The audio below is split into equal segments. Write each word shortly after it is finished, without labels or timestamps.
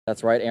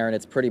That's right, Aaron.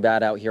 It's pretty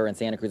bad out here in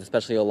Santa Cruz,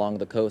 especially along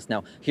the coast.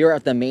 Now, here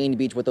at the main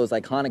beach with those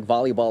iconic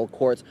volleyball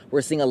courts,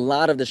 we're seeing a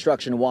lot of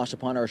destruction wash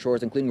upon our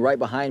shores, including right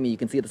behind me. You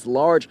can see this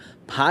large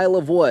pile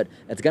of wood.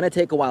 It's going to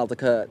take a while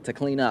to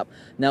clean up.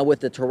 Now, with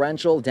the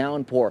torrential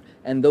downpour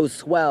and those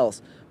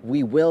swells,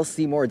 we will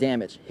see more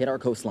damage hit our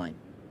coastline.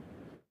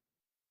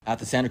 At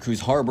the Santa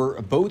Cruz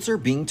harbor, boats are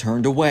being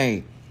turned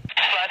away.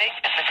 Flooding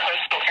in the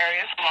coastal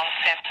areas along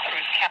Santa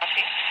Cruz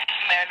County.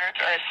 Mariners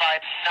are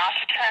advised not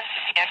to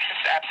transit the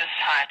entrance at this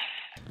time.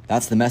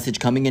 That's the message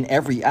coming in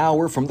every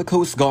hour from the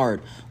Coast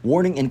Guard,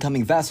 warning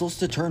incoming vessels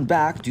to turn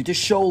back due to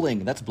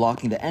shoaling that's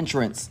blocking the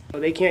entrance.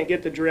 They can't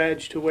get the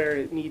dredge to where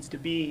it needs to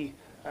be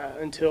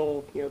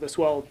until the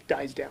swell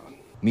dies down.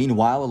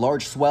 Meanwhile, a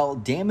large swell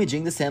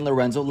damaging the San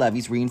Lorenzo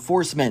levee's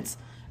reinforcements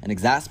and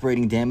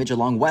exasperating damage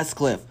along West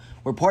Cliff,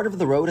 where part of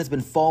the road has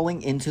been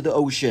falling into the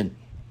ocean.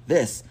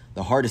 This,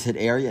 the hardest hit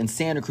area in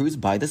Santa Cruz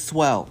by the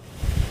swell.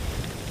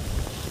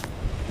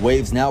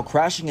 Waves now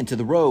crashing into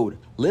the road,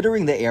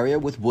 littering the area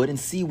with wood and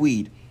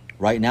seaweed.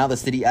 Right now, the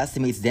city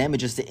estimates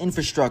damages to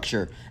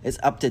infrastructure is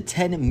up to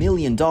 $10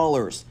 million.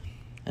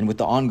 And with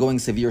the ongoing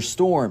severe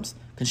storms,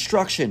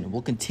 construction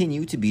will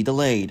continue to be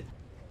delayed.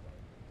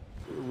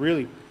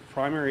 Really,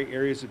 primary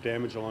areas of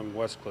damage along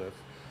West Cliff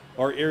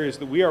are areas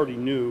that we already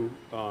knew.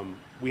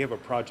 We have a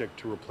project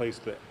to replace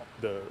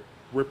the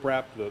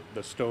riprap,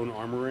 the stone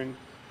armoring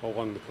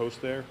along the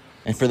coast there.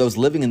 And for those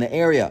living in the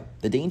area,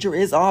 the danger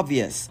is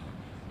obvious.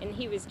 And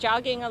he was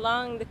jogging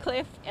along the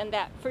cliff, and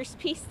that first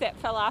piece that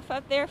fell off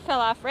up there fell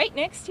off right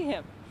next to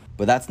him.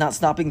 But that's not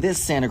stopping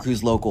this Santa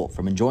Cruz local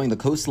from enjoying the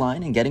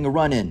coastline and getting a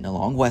run-in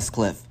along West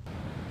Cliff.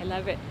 I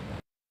love it.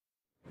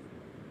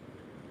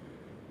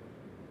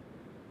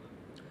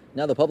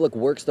 Now, the Public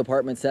Works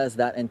Department says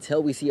that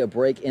until we see a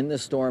break in the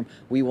storm,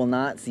 we will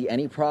not see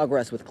any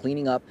progress with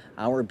cleaning up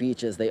our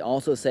beaches. They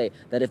also say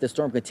that if the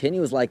storm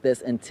continues like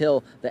this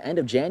until the end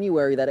of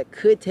January, that it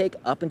could take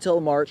up until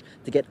March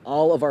to get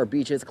all of our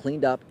beaches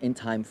cleaned up in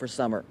time for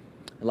summer.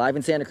 Live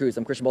in Santa Cruz,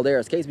 I'm Christian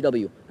Balderas,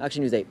 KSBW,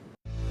 Action News 8.